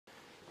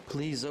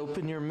Please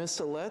open your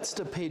missalettes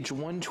to page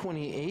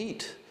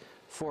 128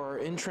 for our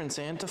entrance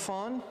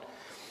antiphon.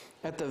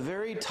 At the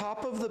very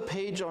top of the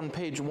page on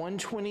page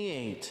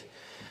 128,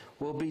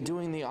 we'll be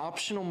doing the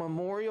optional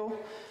memorial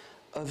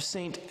of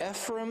St.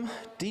 Ephraim,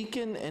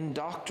 deacon and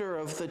doctor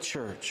of the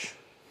church.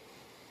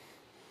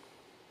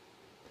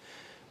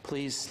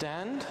 Please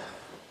stand.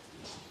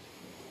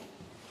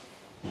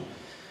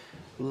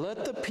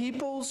 Let the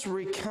peoples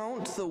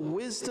recount the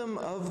wisdom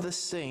of the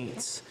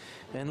saints,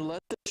 and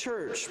let the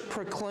church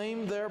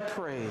proclaim their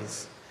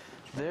praise.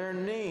 Their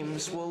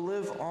names will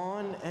live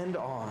on and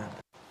on.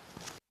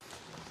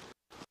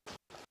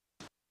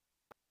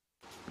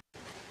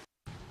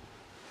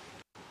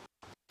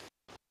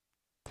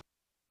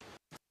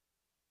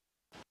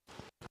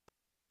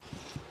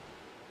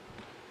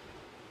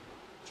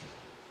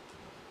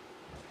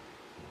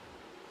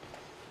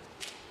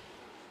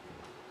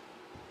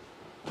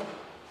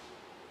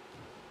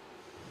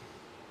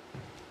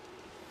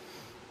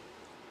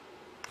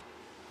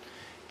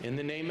 In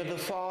the name of the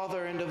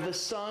Father, and of the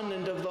Son,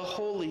 and of the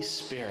Holy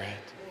Spirit.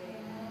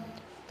 Amen.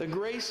 The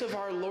grace of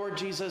our Lord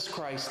Jesus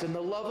Christ, and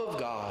the love of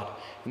God,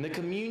 and the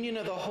communion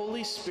of the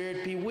Holy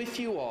Spirit be with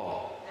you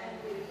all. And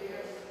with your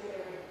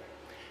spirit.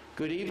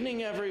 Good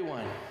evening,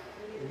 everyone.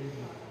 Good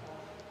evening.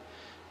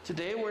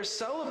 Today we're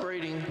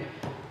celebrating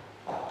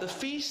the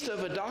feast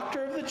of a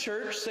doctor of the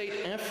church, St.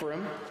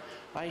 Ephraim.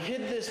 I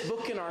hid this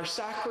book in our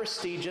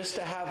sacristy just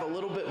to have a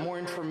little bit more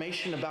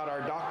information about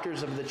our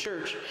doctors of the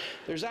church.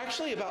 There's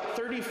actually about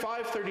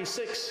 35,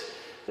 36.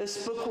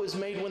 This book was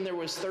made when there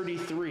was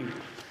 33.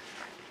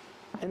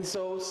 And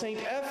so St.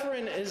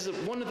 Ephraim is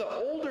one of the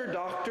older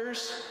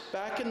doctors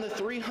back in the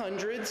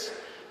 300s,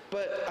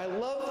 but I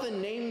love the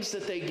names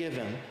that they give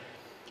him.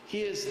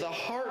 He is the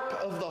harp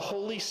of the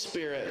Holy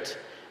Spirit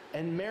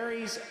and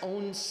Mary's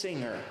own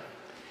singer.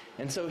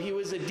 And so he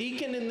was a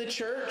deacon in the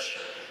church,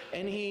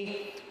 and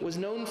he was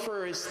known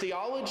for his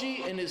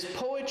theology and his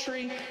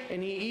poetry,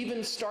 and he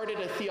even started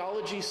a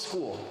theology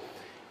school.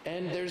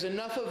 And there's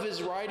enough of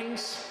his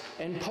writings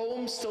and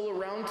poems still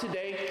around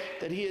today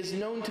that he is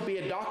known to be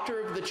a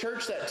doctor of the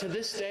church, that to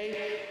this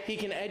day he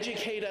can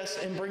educate us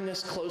and bring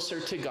us closer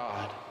to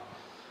God.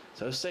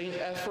 So St.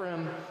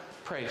 Ephraim,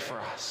 pray for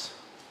us.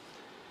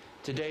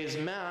 Today's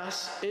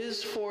Mass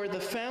is for the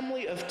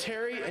family of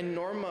Terry and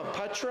Norma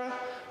Patra,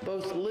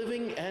 both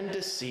living and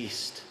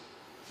deceased.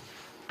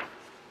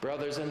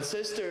 Brothers and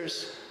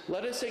sisters,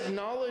 let us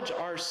acknowledge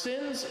our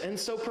sins and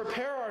so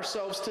prepare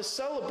ourselves to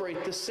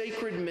celebrate the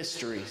sacred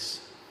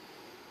mysteries.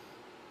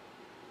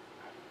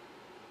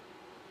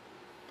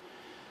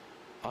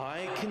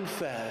 I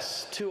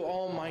confess to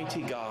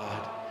Almighty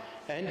God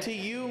and to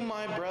you,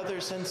 my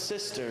brothers and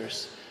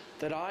sisters,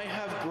 that I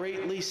have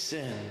greatly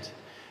sinned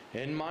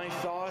in my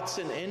thoughts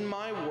and in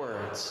my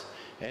words,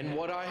 in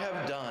what I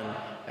have done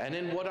and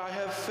in what I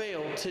have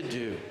failed to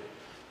do.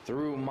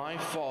 Through my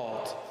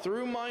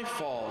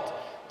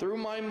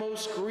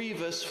most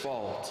grievous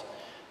fault.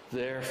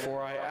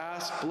 Therefore I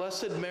ask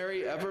Blessed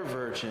Mary, ever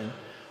Virgin,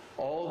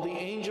 all the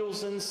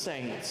angels and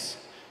saints,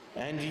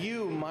 and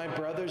you, my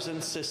brothers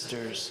and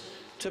sisters,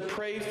 to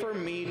pray for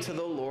me to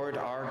the Lord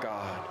our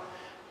God.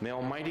 May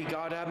Almighty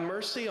God have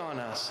mercy on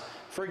us,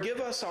 forgive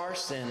us our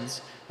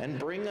sins, and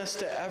bring us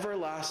to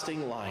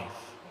everlasting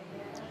life.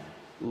 Amen.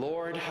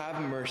 Lord,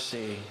 have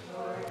mercy.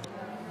 Lord, have mercy.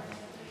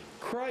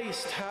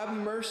 Christ, have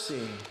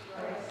mercy.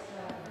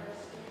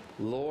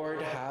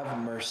 Lord, have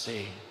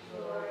mercy.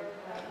 Lord,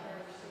 have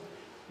mercy.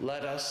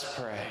 Let us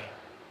pray.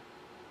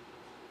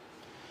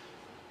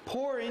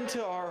 Pour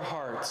into our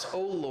hearts, O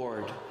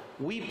Lord,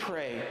 we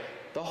pray,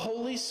 the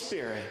Holy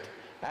Spirit,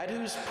 at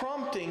whose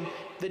prompting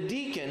the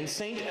deacon,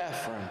 St.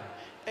 Ephraim,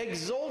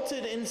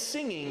 exulted in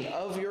singing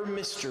of your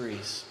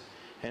mysteries,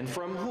 and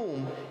from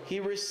whom he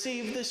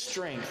received the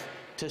strength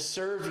to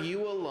serve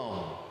you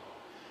alone.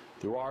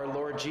 Through our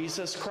Lord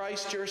Jesus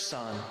Christ, your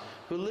Son,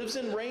 who lives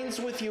and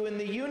reigns with you in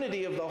the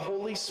unity of the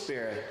Holy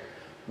Spirit,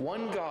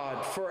 one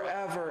God,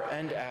 forever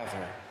and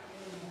ever.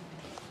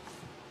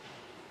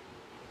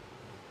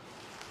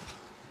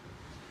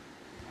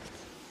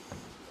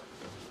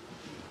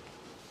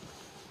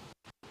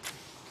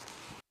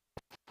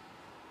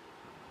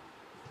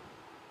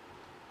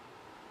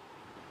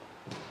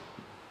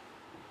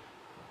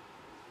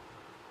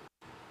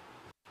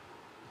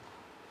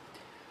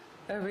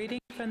 A reading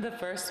from the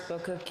first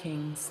book of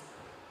Kings.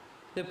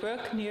 The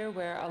brook near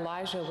where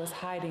Elijah was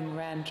hiding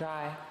ran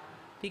dry,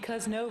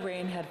 because no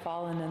rain had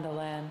fallen in the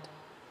land.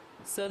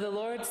 So the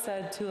Lord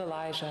said to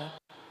Elijah,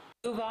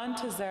 "Move on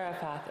to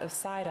Zarephath of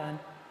Sidon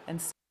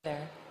and stay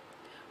there.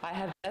 I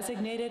have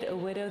designated a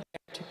widow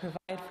there to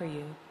provide for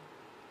you."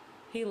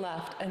 He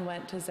left and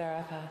went to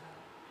Zarephath.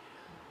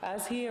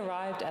 As he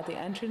arrived at the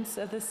entrance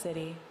of the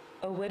city,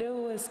 a widow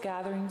was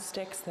gathering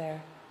sticks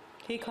there.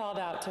 He called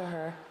out to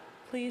her,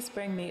 "Please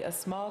bring me a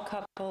small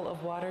cupful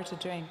of water to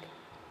drink."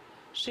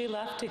 She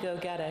left to go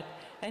get it,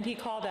 and he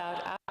called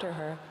out after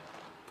her,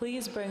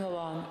 "Please bring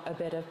along a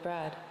bit of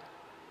bread."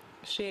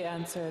 She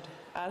answered,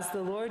 "As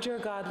the Lord your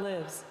God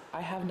lives, I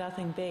have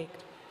nothing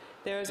baked.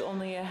 There is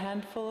only a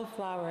handful of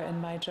flour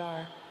in my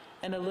jar,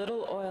 and a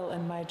little oil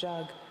in my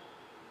jug.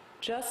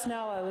 Just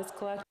now I was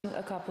collecting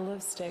a couple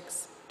of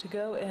sticks to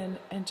go in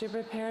and to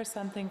prepare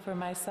something for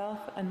myself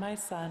and my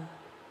son.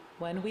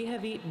 When we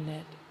have eaten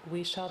it,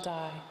 we shall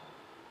die."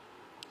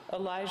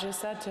 Elijah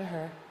said to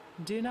her,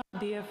 "Do not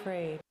be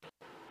afraid.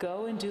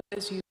 Go and do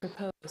as you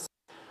propose.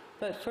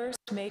 But first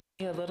make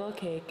me a little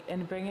cake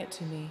and bring it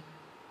to me.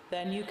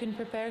 Then you can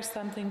prepare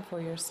something for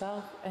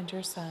yourself and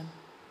your son.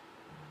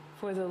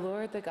 For the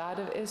Lord, the God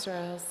of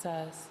Israel,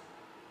 says,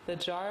 'The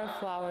jar of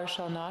flour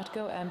shall not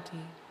go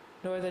empty,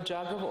 nor the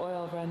jug of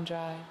oil run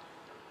dry,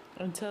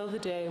 until the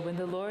day when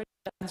the Lord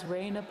sends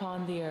rain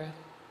upon the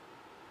earth.'"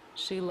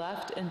 She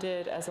left and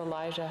did as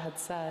Elijah had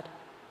said.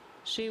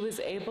 She was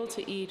able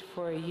to eat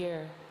for a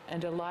year,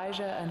 and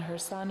Elijah and her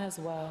son as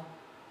well.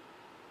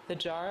 The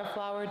jar of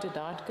flour did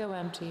not go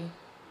empty,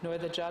 nor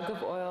the jug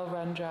of oil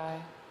run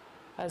dry,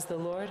 as the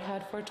Lord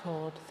had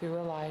foretold through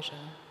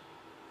Elijah.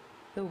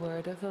 The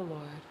word of the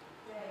Lord.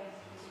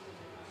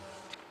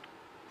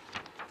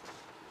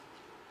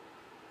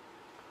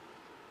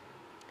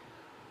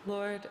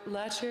 Lord,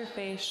 let your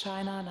face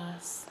shine on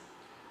us.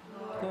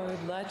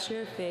 Lord, let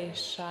your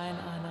face shine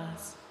on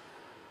us.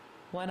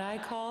 When I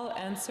call,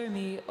 answer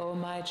me, O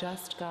my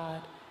just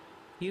God,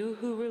 you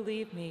who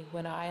relieve me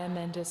when I am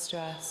in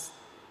distress.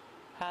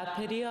 Have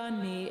pity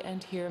on me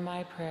and hear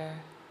my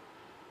prayer.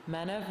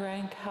 Men of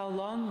rank, how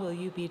long will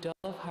you be dull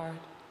of heart?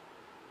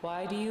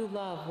 Why do you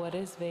love what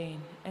is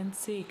vain and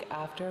seek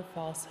after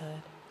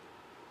falsehood?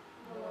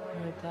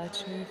 Lord,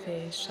 let your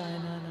face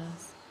shine on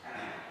us.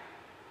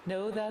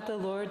 Know that the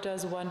Lord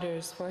does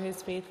wonders for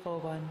his faithful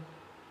one.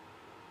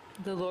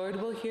 The Lord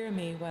will hear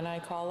me when I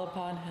call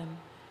upon him.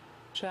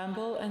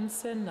 Tremble and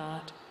sin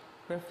not.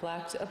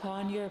 Reflect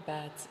upon your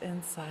beds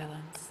in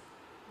silence.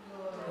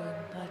 Lord,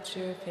 let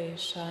your face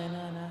shine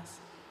on us.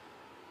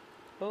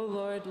 O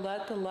Lord,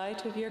 let the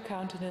light of your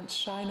countenance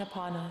shine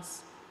upon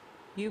us.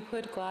 You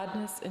put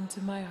gladness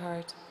into my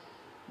heart,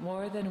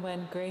 more than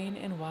when grain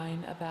and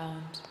wine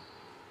abound.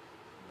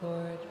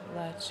 Lord,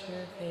 let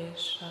your face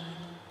shine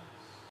on us.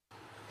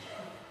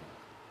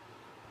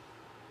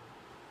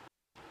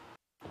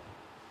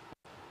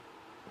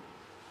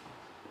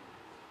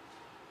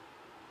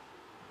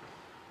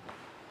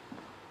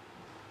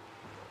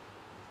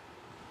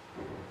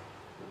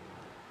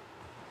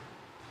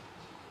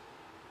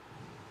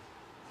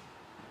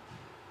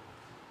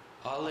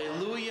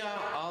 Alleluia,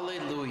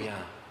 alleluia.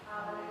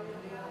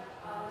 Alleluia,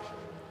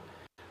 alleluia.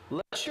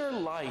 Let your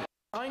light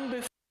shine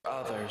before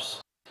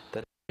others,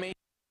 that they may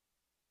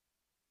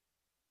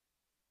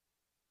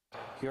see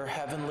your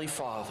heavenly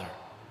Father.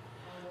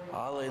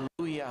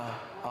 Alleluia,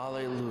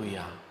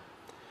 alleluia.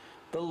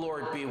 The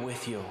Lord be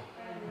with you.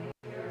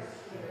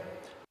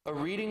 A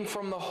reading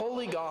from the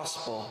Holy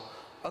Gospel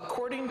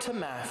according to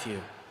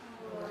Matthew.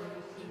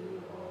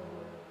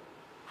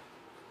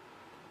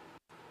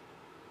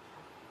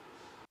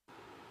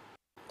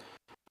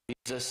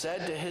 Jesus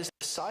said to his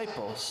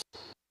disciples,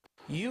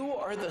 "You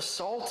are the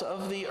salt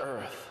of the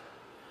earth.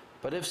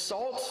 But if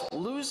salt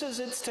loses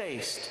its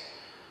taste,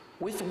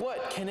 with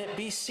what can it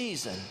be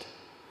seasoned?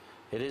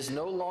 It is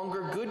no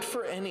longer good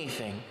for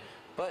anything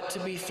but to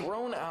be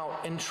thrown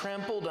out and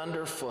trampled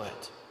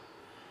underfoot.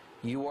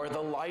 You are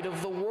the light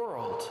of the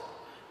world.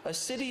 A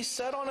city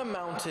set on a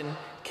mountain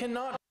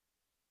cannot,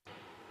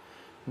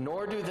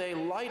 nor do they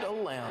light a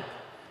lamp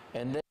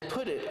and then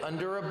put it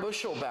under a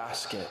bushel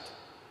basket.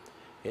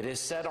 It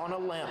is set on a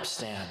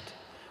lampstand,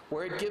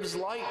 where it gives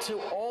light to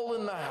all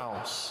in the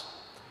house.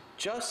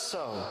 Just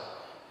so,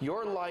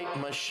 your light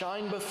must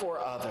shine before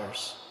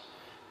others,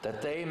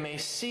 that they may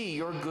see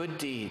your good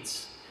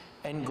deeds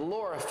and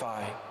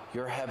glorify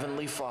your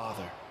heavenly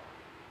Father."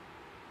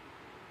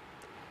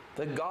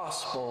 The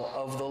Gospel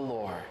of the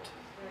Lord.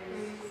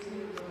 Praise to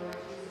you, Lord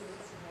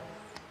Jesus.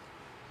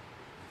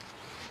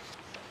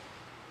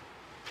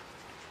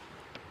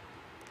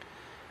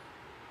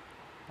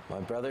 My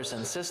brothers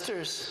and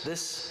sisters,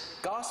 this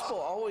gospel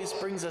always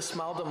brings a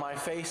smile to my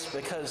face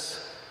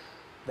because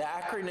the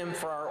acronym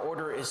for our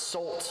order is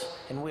SOLT,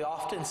 and we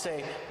often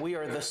say we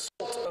are the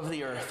salt of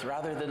the earth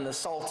rather than the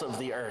salt of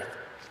the earth.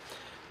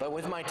 But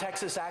with my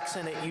Texas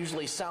accent, it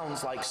usually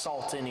sounds like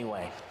salt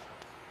anyway.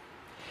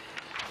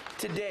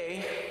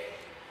 Today,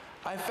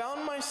 I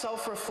found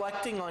myself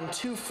reflecting on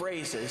two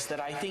phrases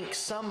that I think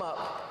sum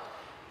up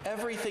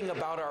everything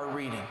about our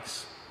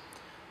readings.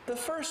 The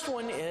first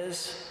one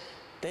is,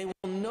 "They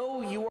will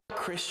know you are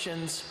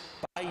Christians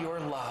by your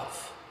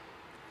love."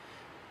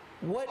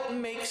 What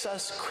makes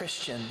us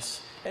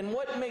Christians? And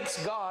what makes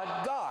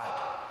God, God?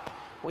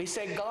 We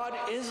say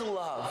God is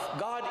love.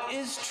 God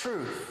is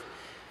truth.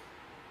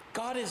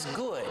 God is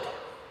good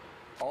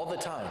all the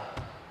time.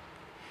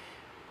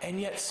 And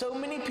yet so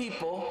many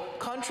people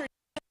contradict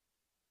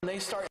when they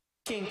start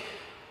thinking,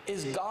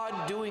 is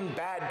God doing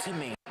bad to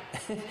me?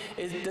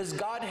 Does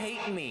God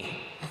hate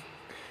me?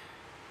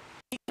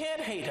 He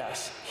can't hate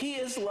us. He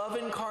is love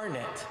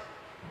incarnate.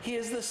 He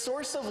is the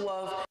source of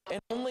love,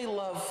 and only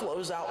love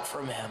flows out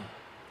from him.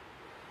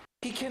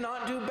 He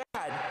cannot do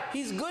bad.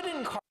 He's good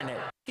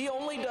incarnate. He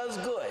only does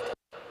good.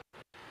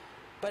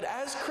 But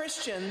as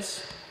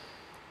Christians,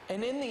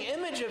 And in the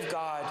image of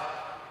God,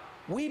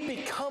 we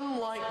become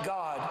like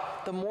God.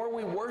 The more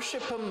we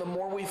worship Him, the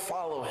more we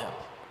follow Him.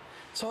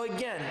 So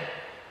again,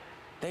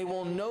 they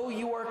will know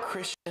you are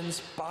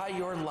Christians by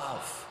your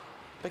love,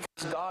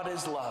 because God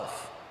is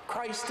love.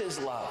 Christ is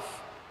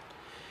love.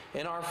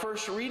 In our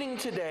first reading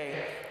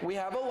today, we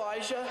have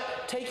Elijah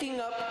taking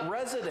up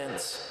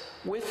residence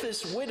with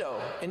this widow,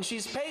 and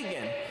she's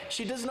pagan.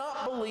 She does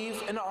not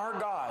believe in our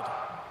God.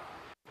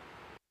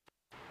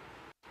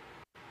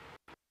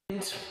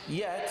 And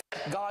yet,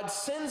 God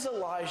sends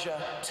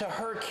Elijah to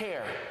her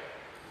care.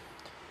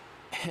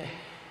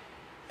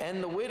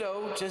 And the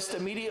widow just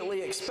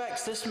immediately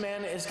expects, this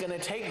man is going to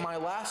take my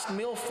last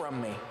meal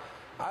from me.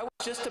 I was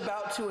just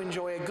about to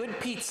enjoy a good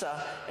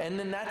pizza, and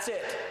then that's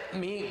it.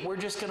 We're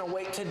just going to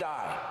wait to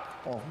die.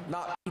 Well,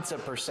 not pizza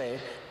per se,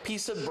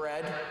 piece of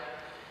bread.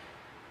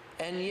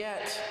 And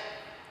yet,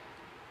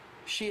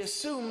 she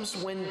assumes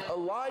when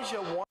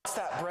Elijah wants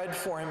that bread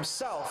for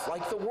himself,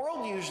 like the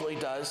world usually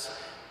does,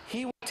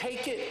 he would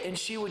take it and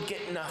she would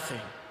get nothing.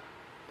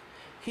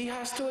 He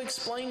has to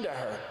explain to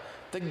her,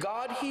 the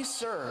God he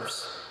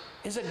serves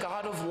is a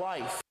God of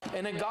life,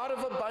 and a God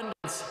of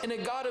abundance, and a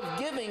God of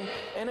giving,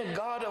 and a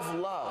God of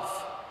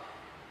love.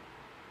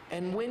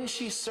 And when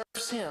she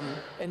serves him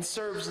and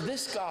serves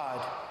this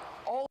God,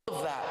 all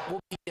of that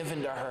will be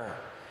given to her.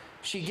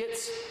 She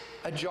gets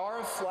a jar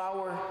of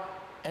flour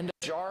and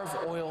a jar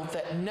of oil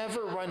that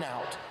never run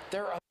out.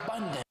 They're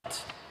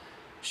abundant.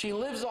 She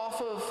lives off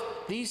of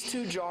these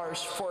 2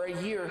 jars for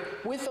a year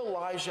with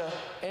Elijah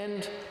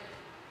and,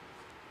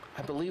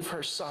 I believe,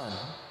 her son.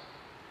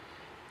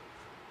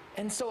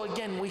 And so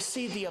again, we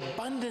see the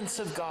abundance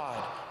of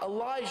God.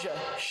 Elijah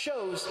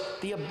shows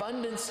the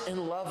abundance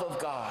and love of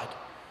God.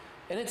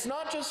 And it's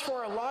not just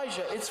for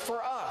Elijah, it's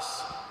for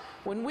us.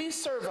 When we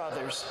serve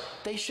others,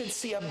 they should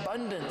see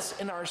abundance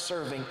in our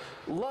serving,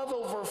 love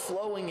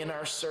overflowing in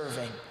our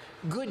serving,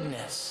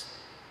 goodness,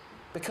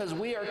 because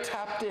we are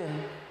tapped in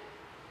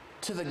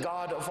to the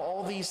God of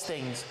all these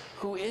things,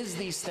 who is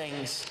these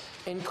things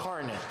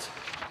incarnate.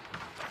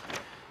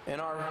 In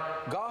our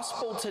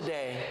gospel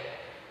today,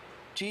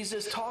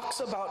 Jesus talks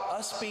about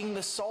us being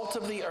the salt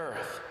of the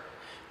earth.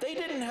 They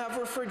didn't have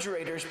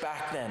refrigerators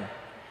back then.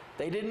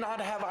 They did not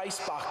have ice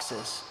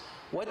boxes.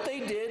 What they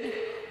did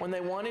when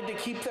they wanted to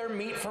keep their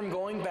meat from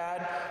going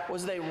bad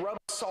was they rubbed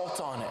salt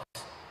on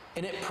it,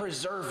 and it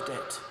preserved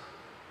it.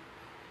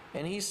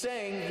 And he's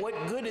saying, what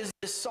good is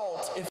this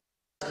salt if it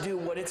doesn't do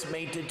what it's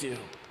made to do?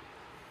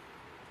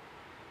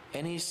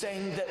 And he's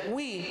saying that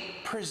we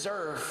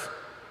preserve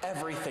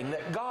everything,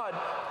 that God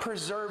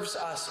preserves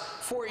us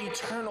for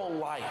eternal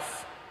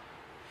life.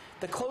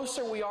 The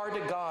closer we are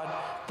to God,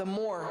 the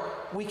more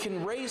we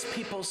can raise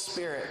people's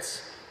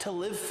spirits to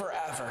live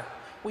forever.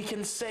 We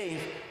can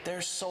save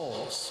their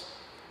souls.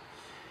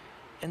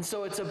 And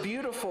so it's a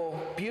beautiful,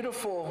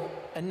 beautiful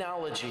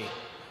analogy.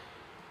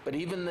 But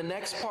even the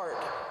next part,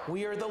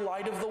 we are the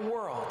light of the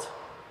world.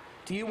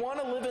 Do you want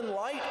to live in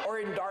light or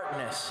in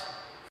darkness?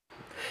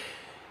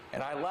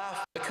 And I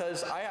laugh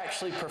because I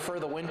actually prefer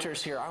the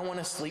winters here. I want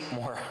to sleep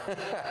more.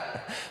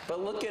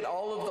 But look at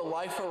all of the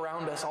life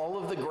around us, all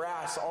of the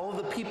grass, all of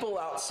the people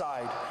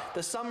outside.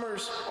 The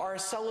summers are a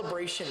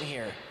celebration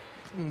here.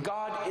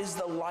 God is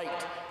the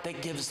light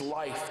that gives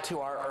life to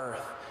our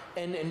earth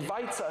and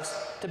invites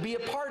us to be a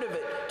part of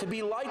it, to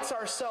be lights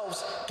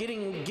ourselves,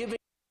 giving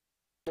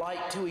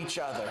light to each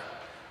other.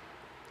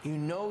 You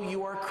know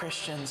you are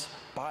Christians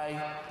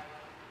by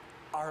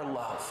our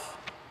love.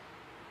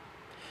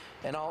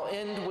 And I'll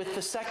end with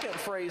the second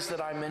phrase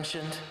that I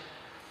mentioned.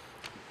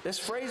 This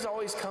phrase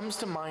always comes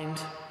to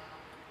mind.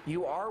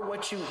 You are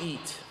what you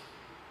eat.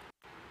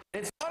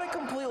 It's not a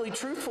completely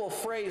truthful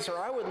phrase, or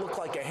I would look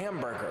like a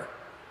hamburger.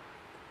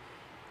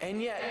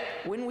 And yet,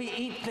 when we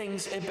eat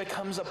things, it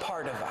becomes a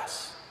part of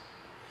us.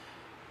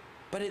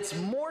 But it's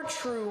more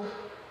true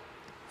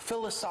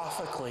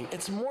philosophically.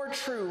 It's more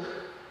true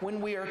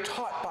when we are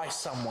taught by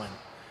someone.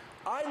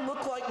 I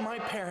look like my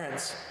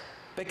parents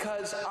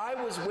because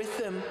I was with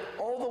them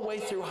all the way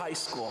through high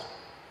school.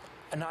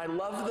 And I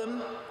love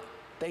them.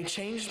 They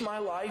changed my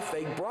life.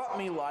 They brought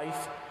me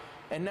life.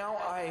 And now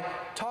I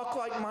talk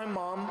like my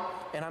mom,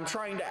 and I'm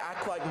trying to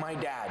act like my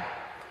dad.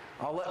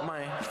 I'll let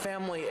my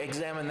family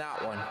examine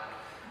that one.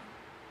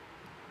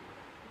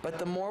 But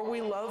the more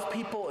we love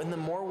people and the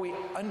more we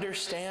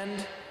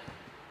understand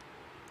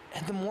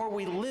and the more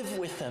we live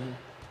with them,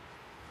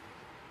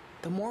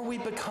 the more we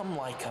become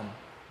like them.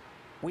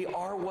 We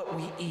are what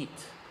we eat.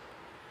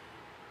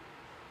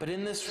 But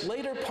in this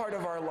later part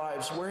of our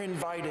lives, we're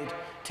invited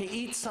to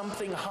eat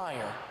something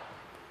higher,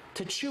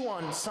 to chew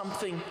on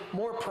something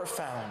more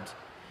profound.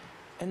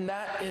 And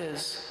that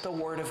is the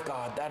Word of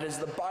God. That is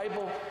the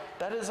Bible.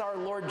 That is our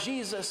Lord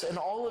Jesus and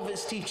all of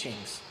His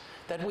teachings.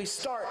 That we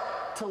start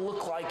to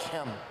look like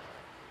Him.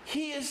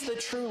 He is the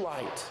true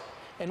light.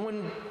 And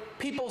when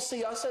people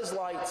see us as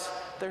lights,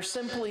 they're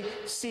simply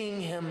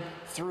seeing Him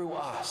through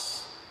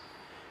us.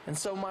 And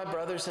so, my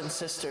brothers and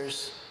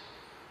sisters,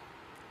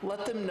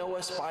 let them know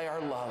us by our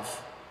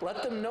love.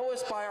 Let them know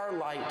us by our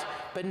light,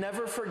 but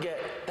never forget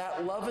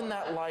that love and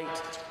that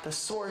light, the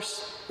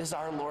source is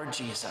our Lord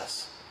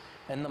Jesus.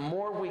 And the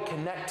more we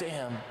connect to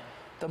him,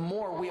 the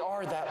more we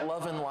are that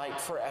love and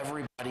light for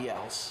everybody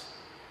else.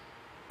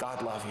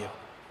 God love you.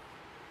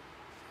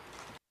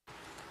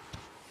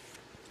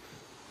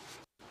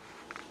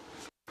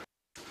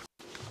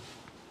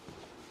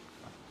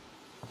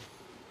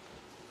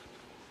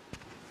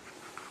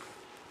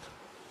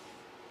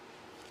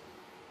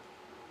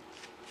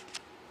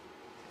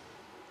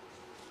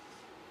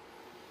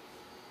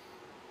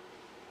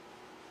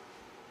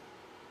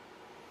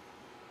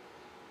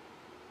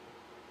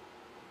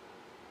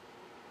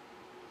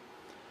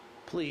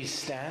 Please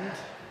stand.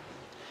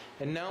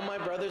 And now, my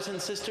brothers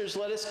and sisters,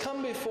 let us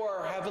come before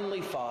our Heavenly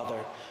Father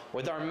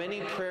with our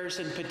many prayers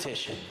and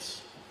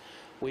petitions.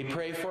 We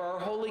pray for our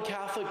Holy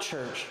Catholic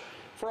Church,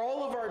 for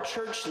all of our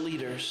church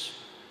leaders.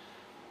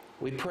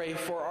 We pray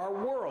for our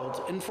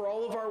world and for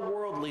all of our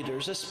world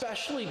leaders,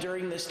 especially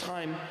during this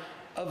time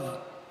of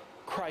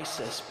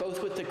crisis,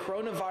 both with the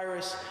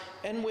coronavirus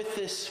and with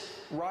this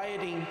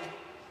rioting,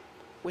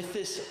 with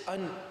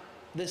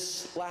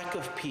this lack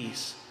of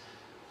peace.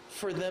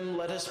 For them,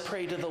 let us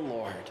pray to the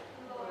Lord.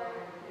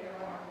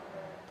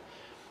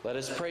 Let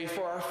us pray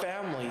for our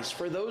families,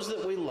 for those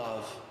that we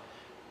love,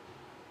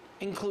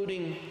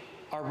 including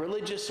our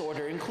religious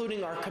order,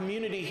 including our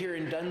community here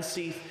in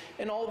Dunseith,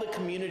 and all the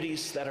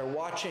communities that are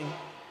watching,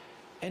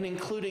 and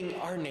including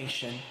our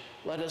nation.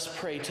 Let us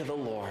pray to the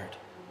Lord.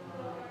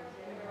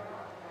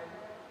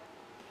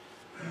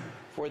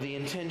 For the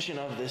intention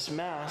of this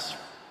Mass,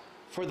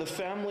 for the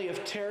family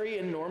of Terry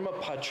and Norma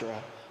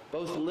Putra,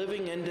 both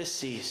living and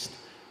deceased,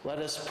 let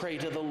us pray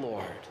to the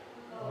Lord.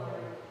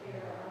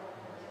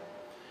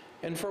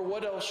 And for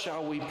what else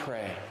shall we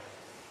pray?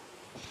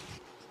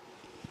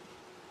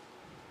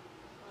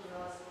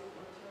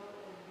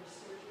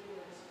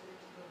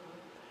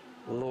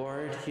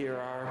 Lord, hear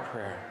our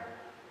prayer.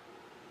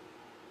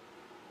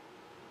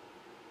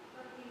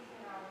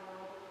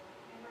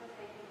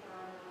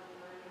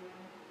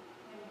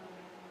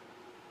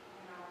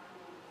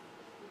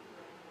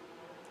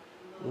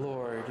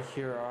 Lord,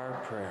 hear our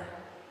prayer.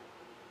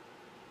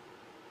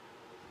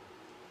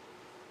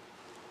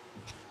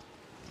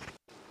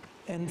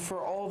 And for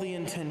all the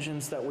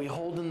intentions that we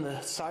hold in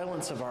the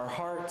silence of our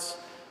hearts,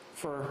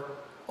 for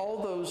all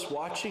those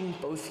watching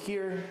both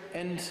here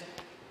and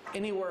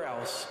anywhere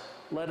else,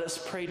 let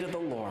us pray to the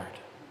Lord.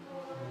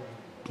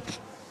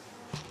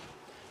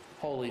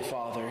 Holy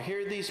Father,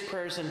 hear these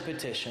prayers and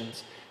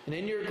petitions, and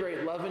in your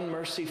great love and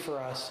mercy for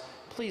us,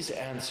 please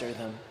answer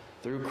them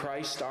through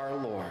Christ our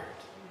Lord.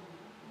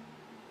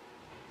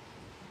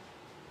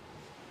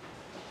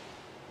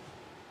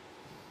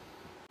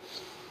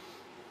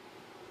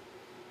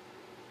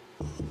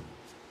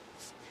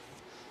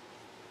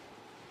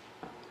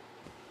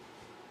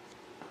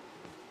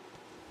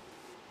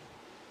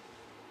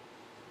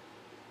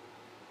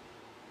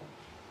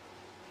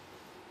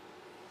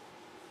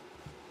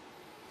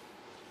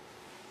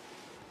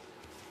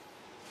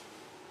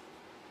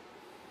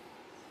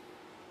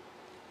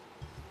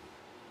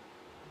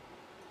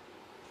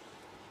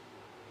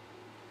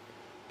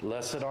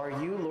 Blessed are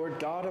you, Lord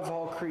God of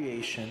all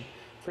creation,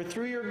 for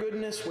through your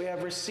goodness we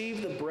have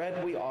received the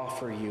bread we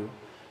offer you,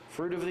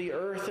 fruit of the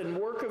earth and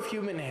work of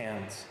human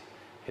hands.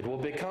 It will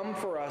become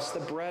for us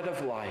the bread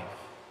of life.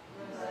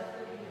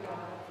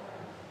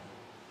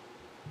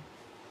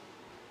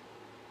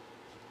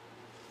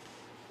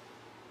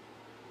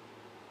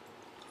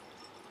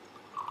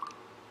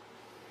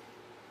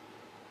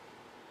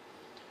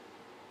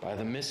 By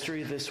the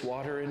mystery of this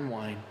water and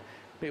wine,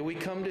 may we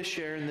come to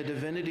share in the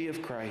divinity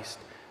of Christ,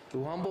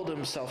 who humbled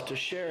himself to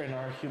share in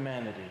our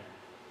humanity.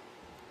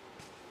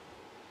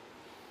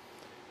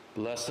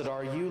 Blessed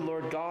are you,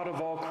 Lord God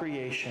of all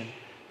creation,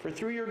 for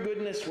through your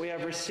goodness we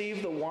have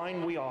received the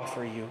wine we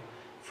offer you,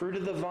 fruit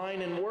of the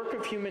vine and work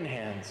of human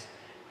hands.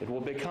 It will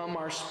become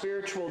our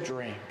spiritual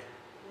drink.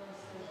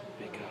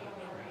 Be God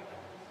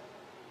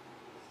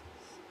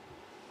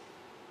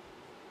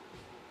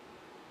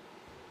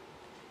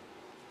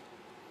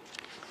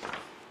forever.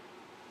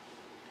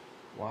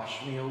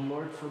 Wash me, O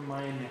Lord, from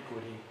my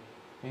iniquity,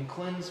 and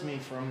cleanse me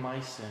from my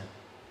sin.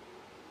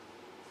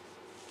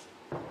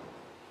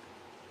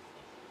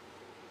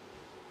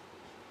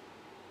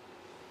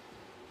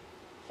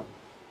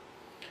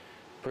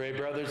 Pray,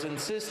 brothers and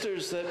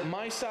sisters, that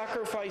my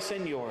sacrifice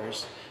and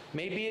yours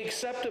may be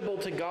acceptable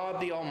to God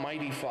the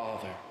Almighty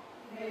Father.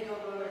 May the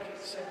Lord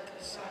accept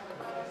the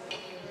sacrifice of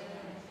your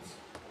hands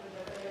for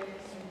the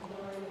praise and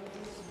glory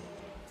of his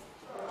name,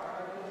 for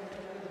our good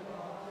and the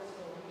law of his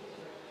holy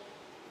church.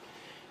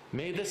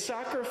 May the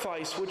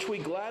sacrifice which we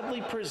gladly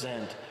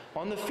present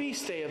on the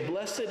feast day of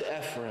Blessed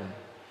Ephraim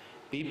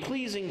be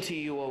pleasing to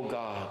you, O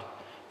God,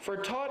 for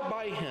taught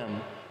by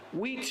him,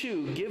 we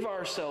too give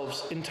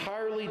ourselves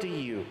entirely to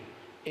you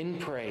in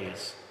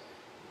praise,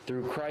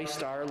 through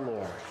Christ our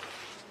Lord.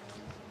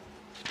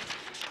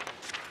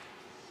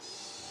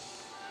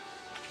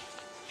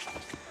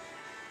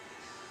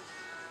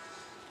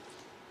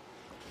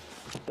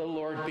 The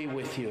Lord be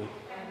with you.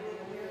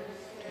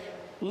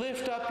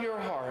 Lift up your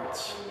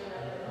hearts.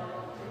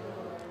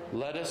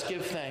 Let us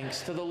give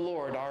thanks to the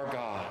Lord our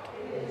God.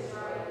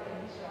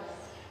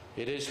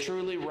 It is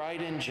truly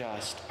right and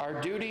just, our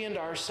duty and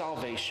our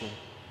salvation,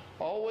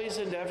 always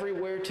and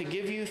everywhere to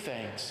give you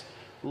thanks,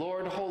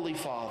 Lord, Holy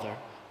Father,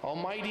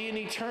 Almighty and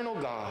eternal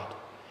God,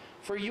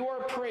 for you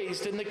are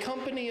praised in the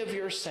company of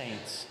your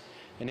saints,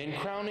 and in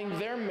crowning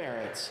their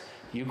merits,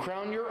 you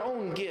crown your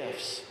own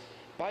gifts.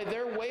 By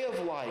their way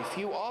of life,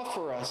 you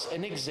offer us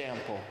an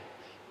example.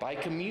 By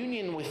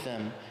communion with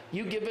them,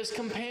 you give us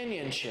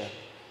companionship.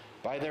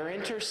 By their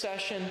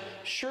intercession,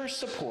 sure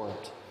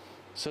support,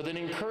 so that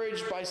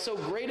encouraged by so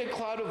great a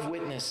cloud of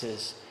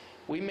witnesses,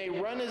 we may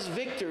run as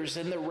victors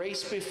in the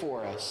race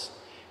before us,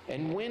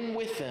 and win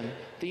with them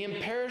the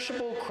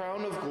imperishable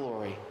crown of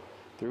glory,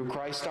 through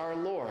Christ our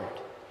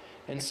Lord.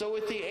 And so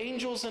with the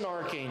angels and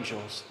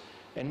archangels,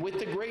 and with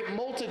the great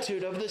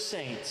multitude of the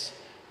saints,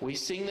 we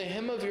sing the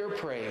hymn of your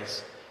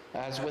praise,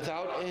 as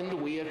without end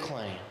we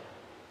acclaim.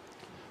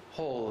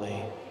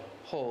 Holy,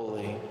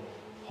 holy,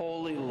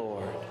 holy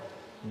Lord,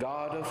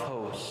 God of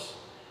hosts,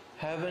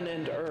 heaven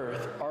and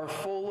earth are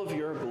full of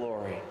your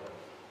glory.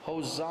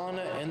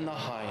 Hosanna in the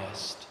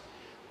highest.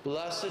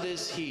 Blessed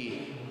is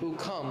he who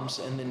comes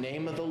in the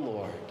name of the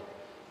Lord.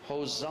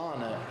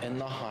 Hosanna in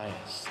the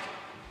highest.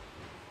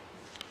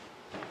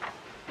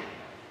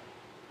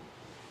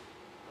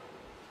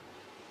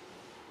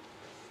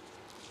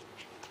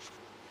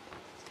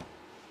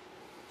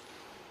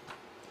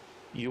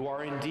 You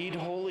are indeed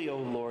holy, O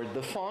Lord,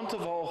 the font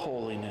of all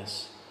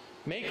holiness.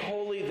 Make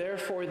holy,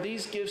 therefore,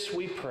 these gifts,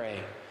 we pray,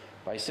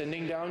 by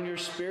sending down your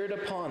Spirit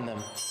upon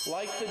them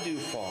like the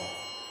dewfall,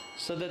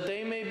 so that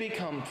they may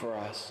become for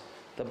us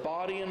the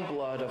body and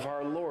blood of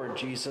our Lord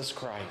Jesus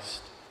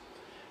Christ.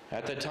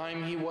 At the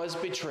time he was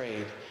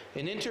betrayed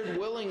and entered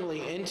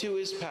willingly into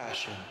his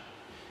passion,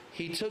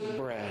 he took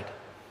bread,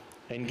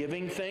 and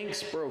giving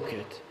thanks broke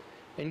it,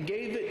 and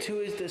gave it to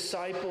his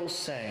disciples,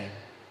 saying,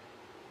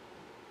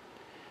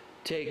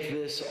 "Take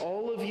this,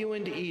 all of you,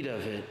 and eat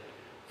of it,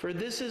 for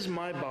this is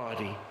my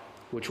body,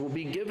 which will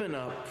be given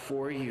up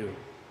for you."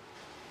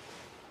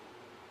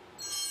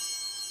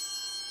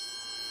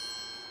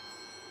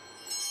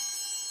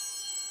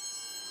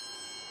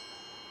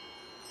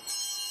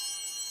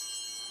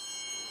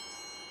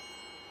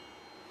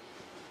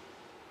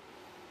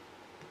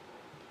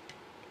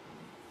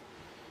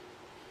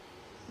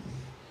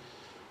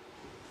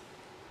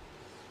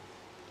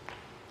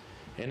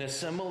 In a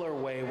similar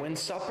way, when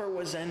supper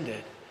was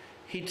ended,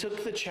 he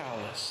took the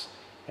chalice,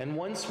 and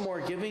once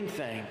more giving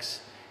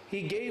thanks,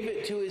 he gave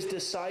it to his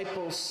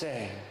disciples,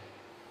 saying,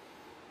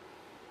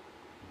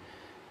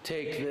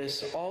 "Take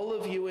this, all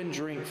of you, and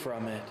drink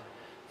from it,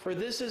 for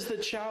this is the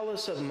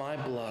chalice of my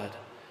blood,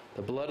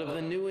 the blood of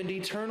the new and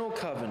eternal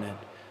covenant,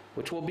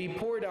 which will be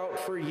poured out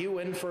for you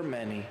and for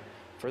many,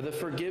 for the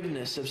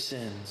forgiveness of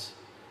sins.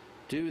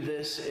 Do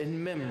this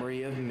in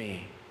memory of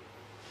me."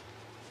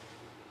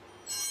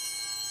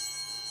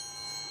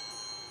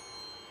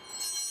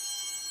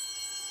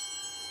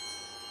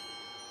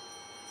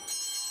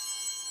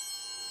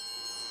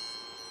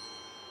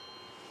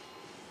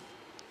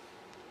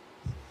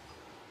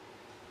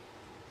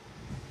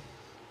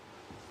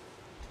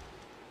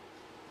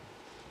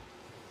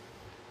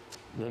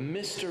 The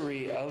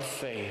mystery of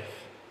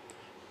faith.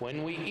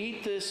 When we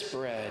eat this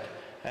bread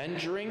and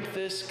drink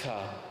this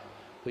cup,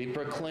 we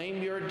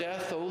proclaim your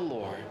death, O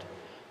Lord,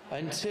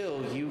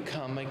 until you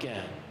come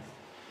again.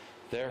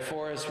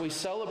 Therefore, as we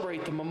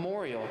celebrate the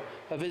memorial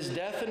of his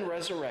death and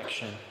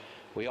resurrection,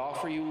 we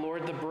offer you,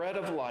 Lord, the bread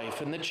of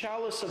life and the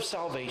chalice of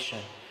salvation,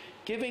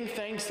 giving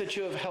thanks that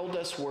you have held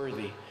us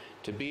worthy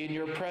to be in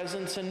your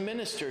presence and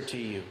minister to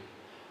you.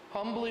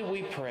 Humbly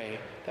we pray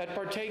that,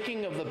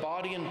 partaking of the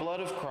body and blood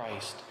of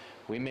Christ,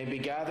 we may be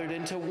gathered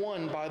into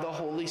one by the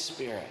Holy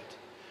Spirit.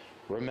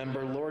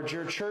 Remember, Lord,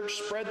 your church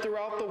spread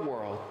throughout the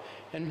world,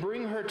 and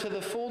bring her to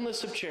the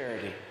fullness of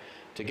charity,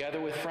 together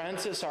with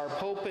Francis our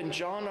Pope and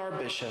John our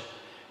Bishop,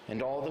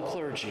 and all the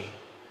clergy.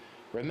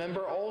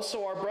 Remember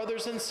also our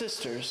brothers and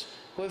sisters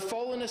who have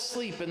fallen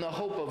asleep in the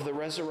hope of the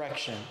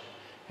resurrection,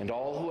 and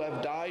all who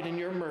have died in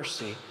your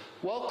mercy.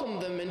 Welcome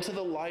them into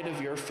the light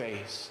of your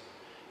face.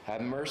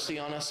 Have mercy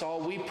on us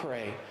all, we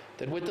pray,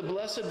 that with the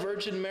Blessed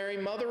Virgin Mary,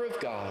 Mother of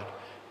God,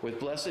 with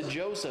blessed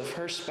Joseph,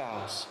 her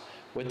spouse,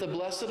 with the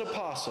blessed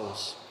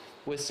apostles,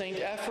 with Saint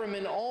Ephrem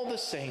and all the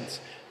saints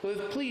who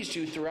have pleased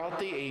you throughout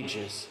the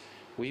ages,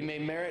 we may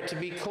merit to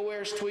be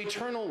co-heirs to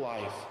eternal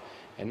life,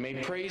 and may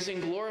praise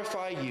and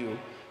glorify you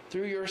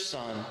through your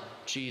Son,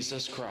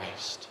 Jesus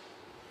Christ.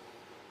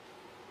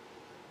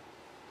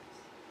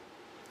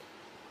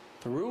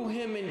 Through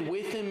him and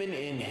with him and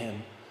in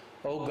him,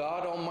 O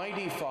God,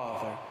 Almighty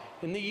Father,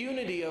 in the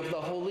unity of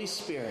the Holy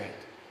Spirit,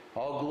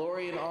 all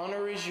glory and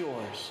honor is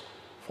yours,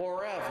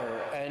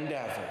 forever and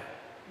ever.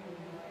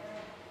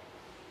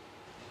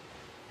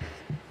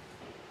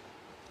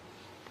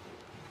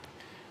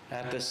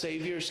 At the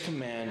Savior's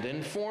command,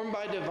 informed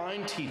by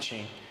divine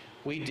teaching,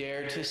 we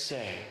dare to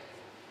say,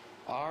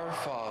 Our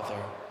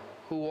Father,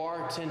 who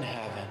art in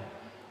heaven,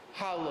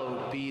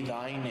 hallowed be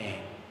thy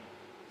name.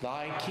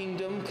 Thy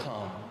kingdom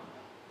come,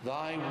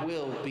 thy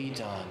will be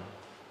done,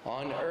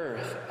 on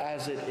earth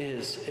as it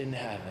is in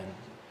heaven.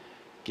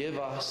 Give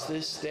us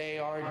this day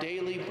our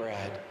daily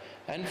bread,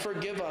 and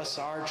forgive us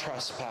our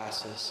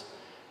trespasses,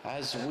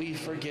 as we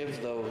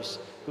forgive those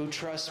who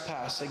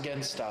trespass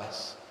against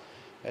us.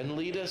 And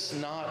lead us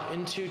not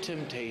into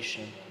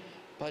temptation,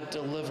 but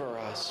deliver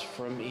us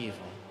from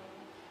evil.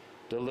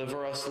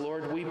 Deliver us,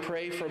 Lord, we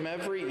pray, from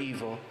every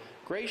evil.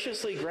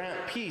 Graciously grant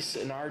peace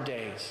in our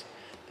days,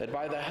 that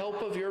by the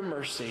help of your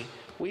mercy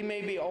we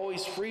may be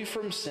always free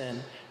from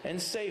sin and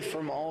safe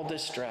from all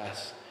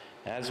distress,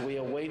 as we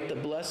await the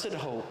blessed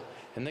hope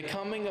and the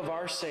coming of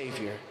our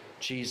Savior,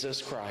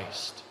 Jesus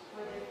Christ.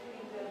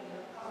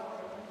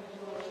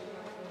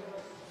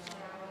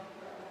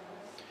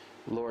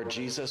 Lord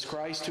Jesus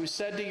Christ, who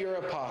said to your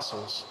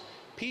apostles,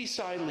 "Peace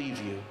I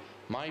leave you,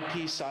 my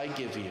peace I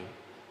give you,"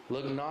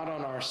 look not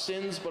on our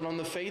sins, but on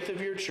the faith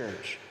of your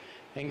church,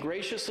 and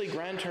graciously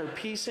grant her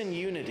peace and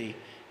unity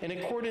in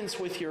accordance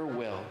with your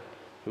will,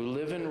 who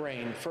live and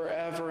reign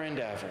forever and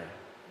ever. Amen.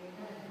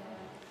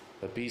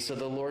 The peace of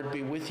the Lord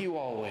be with you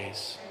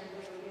always.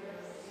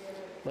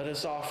 Let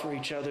us offer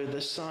each other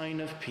the sign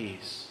of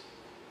peace.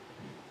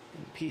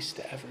 And peace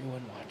to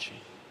everyone watching.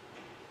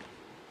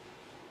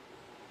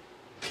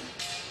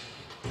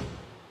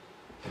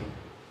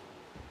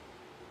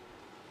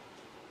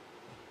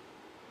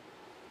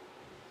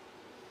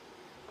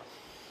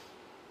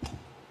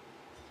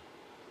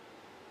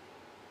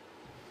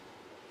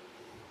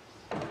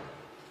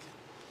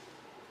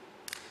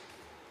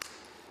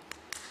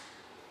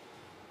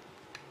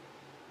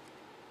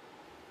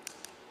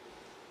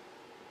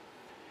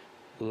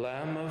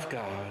 Lamb of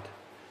God,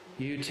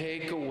 you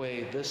take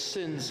away the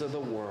sins of the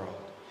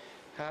world.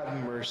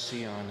 Have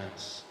mercy on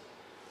us.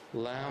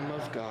 Lamb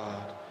of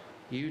God,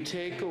 you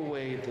take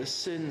away the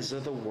sins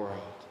of the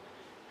world.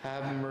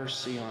 Have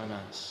mercy on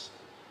us.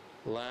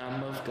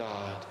 Lamb of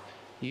God,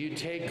 you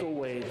take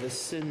away the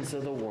sins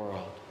of the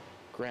world.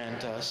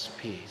 Grant us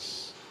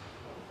peace.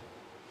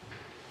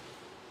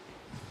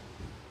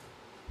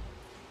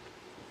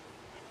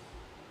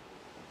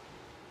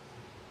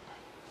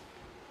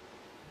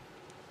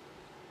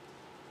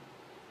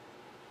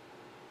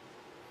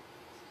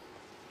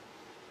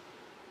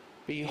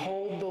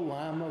 Behold the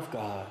Lamb of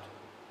God.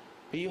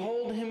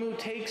 Behold him who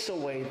takes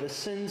away the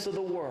sins of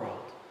the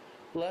world.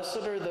 Blessed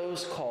are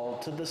those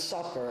called to the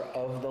supper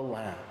of the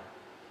Lamb.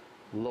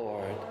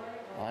 Lord,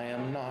 I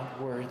am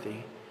not worthy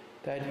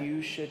that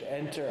you should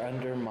enter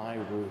under my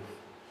roof,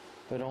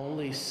 but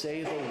only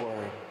say the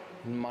word,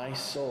 and my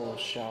soul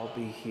shall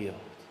be healed.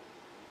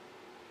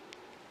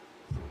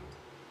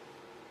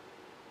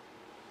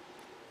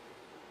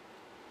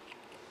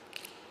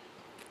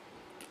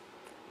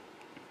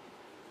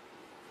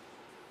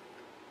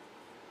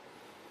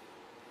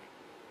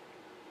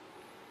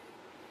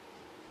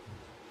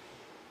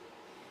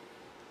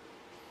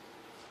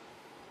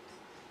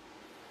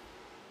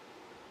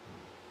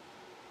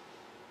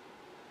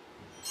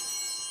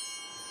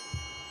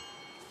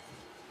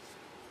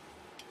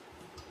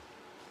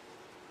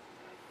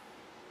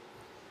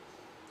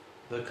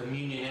 The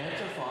communion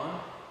antiphon.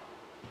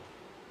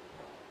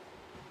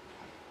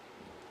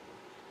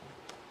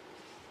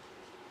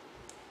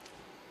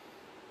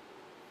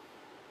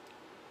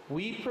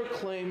 We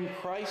proclaim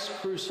Christ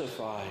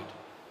crucified,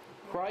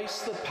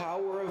 Christ the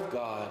power of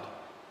God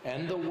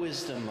and the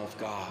wisdom of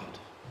God.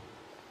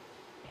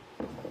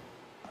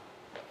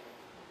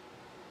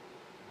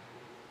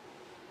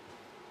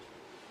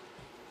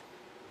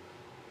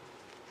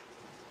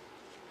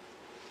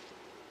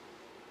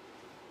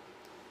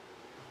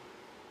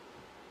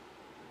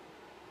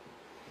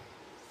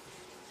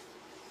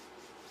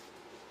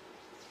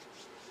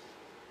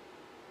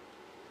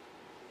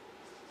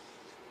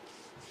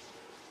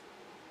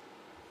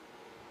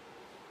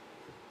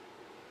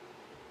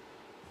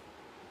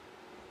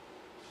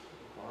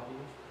 Body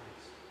of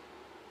Christ.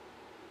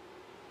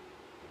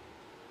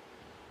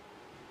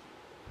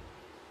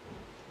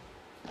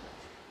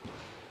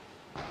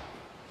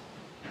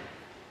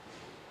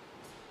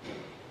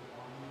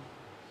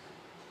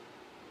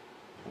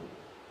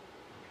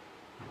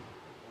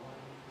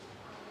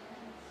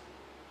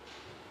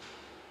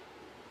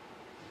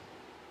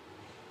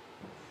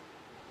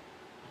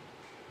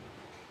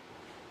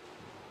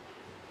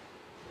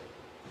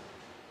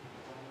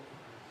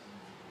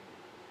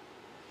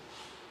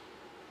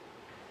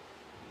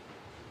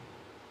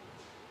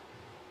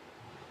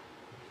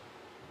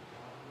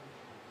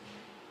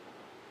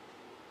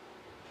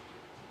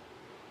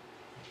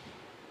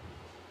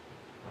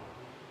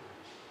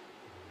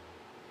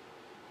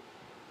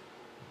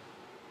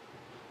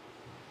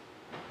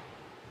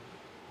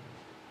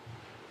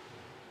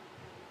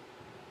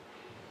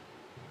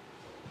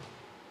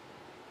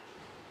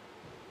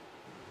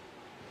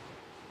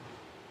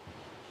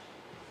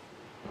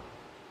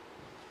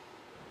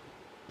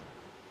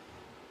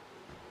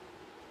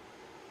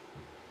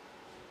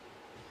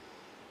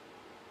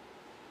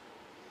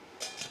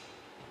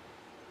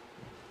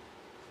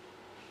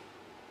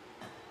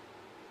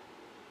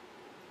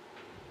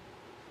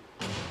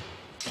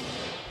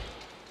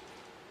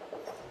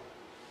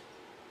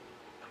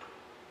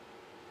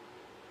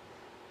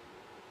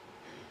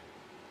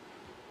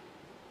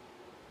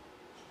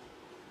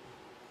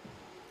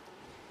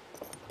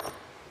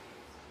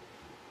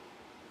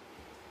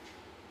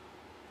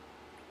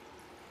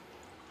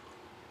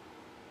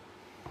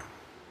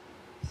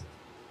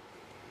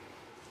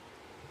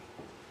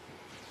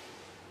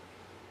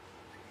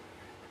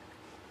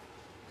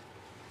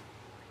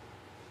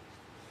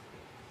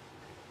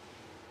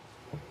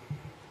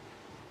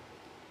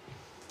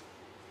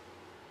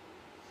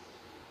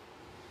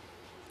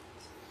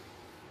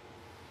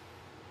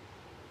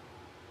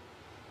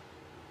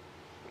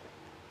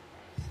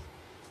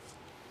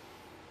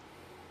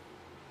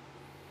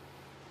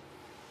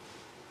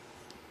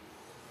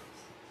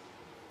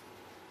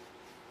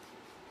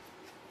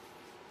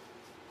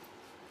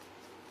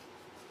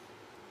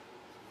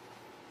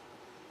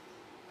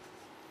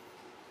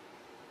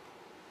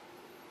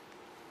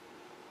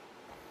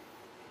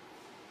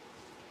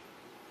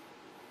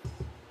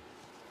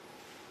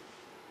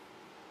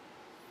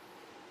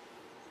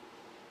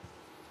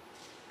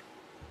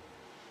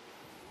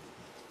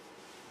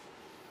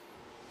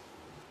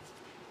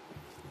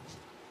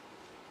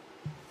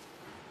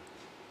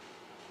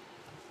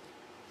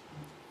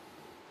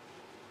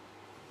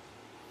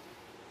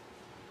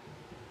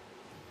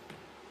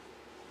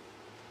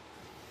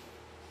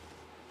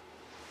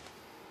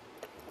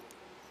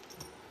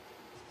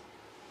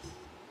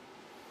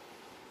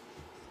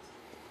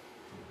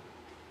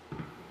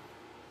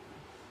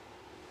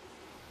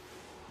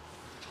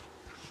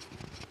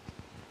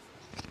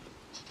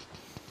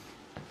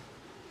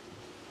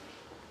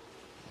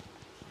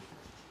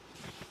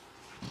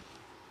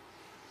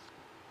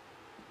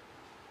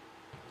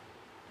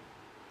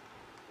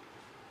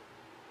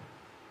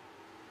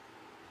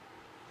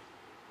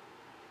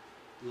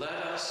 Let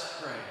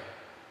us pray.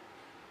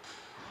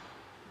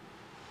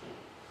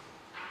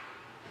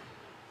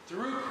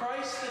 Through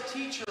Christ the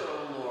teacher,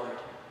 O Lord,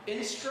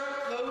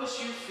 instruct those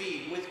you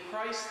feed with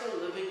Christ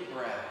the living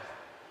bread,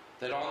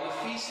 that on the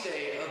feast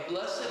day of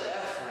blessed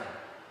Ephraim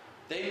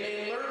they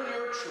may learn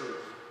your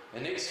truth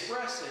and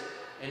express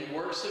it in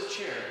works of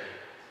charity.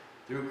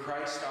 Through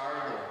Christ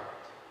our Lord.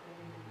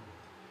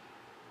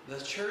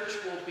 The church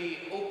will be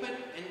open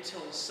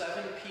until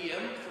 7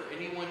 p.m. for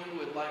anyone who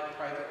would like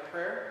private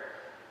prayer.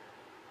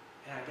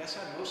 And I guess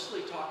I'm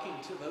mostly talking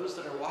to those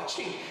that are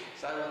watching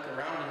as I look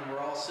around and we're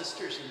all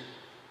sisters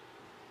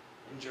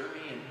in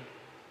Germany, and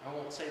I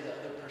won't say the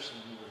other person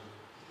in the room.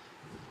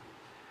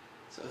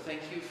 So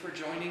thank you for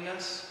joining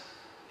us.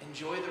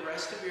 Enjoy the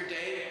rest of your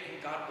day,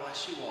 and God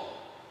bless you all.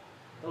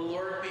 The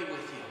Lord be with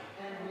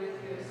you. And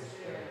with your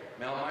spirit.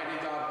 May Almighty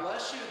God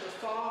bless you, the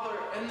Father,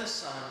 and the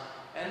Son,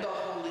 and the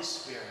Holy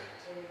Spirit.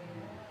 Amen.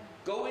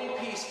 Go in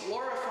peace,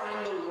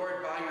 glorifying the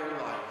Lord by your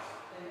life.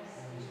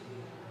 Thanks be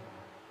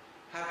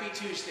to God. Happy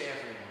Tuesday,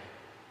 everyone.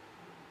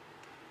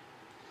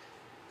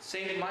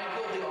 Saint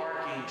Michael the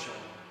Archangel,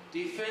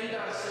 defend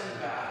us in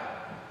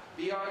battle.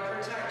 Be our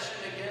protection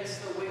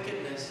against the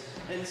wickedness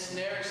and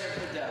snares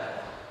of the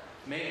devil.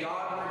 May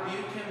God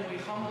rebuke him, we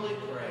humbly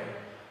pray.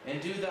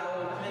 And do thou,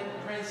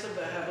 O Prince of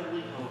the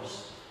heavenly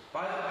host,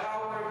 by the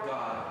power of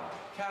God,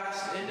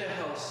 cast into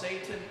hell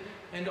Satan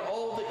and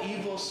all the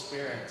evil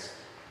spirits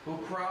who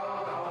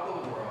prowl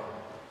about the world,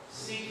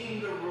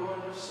 seeking the ruin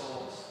of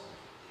souls.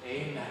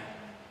 Amen.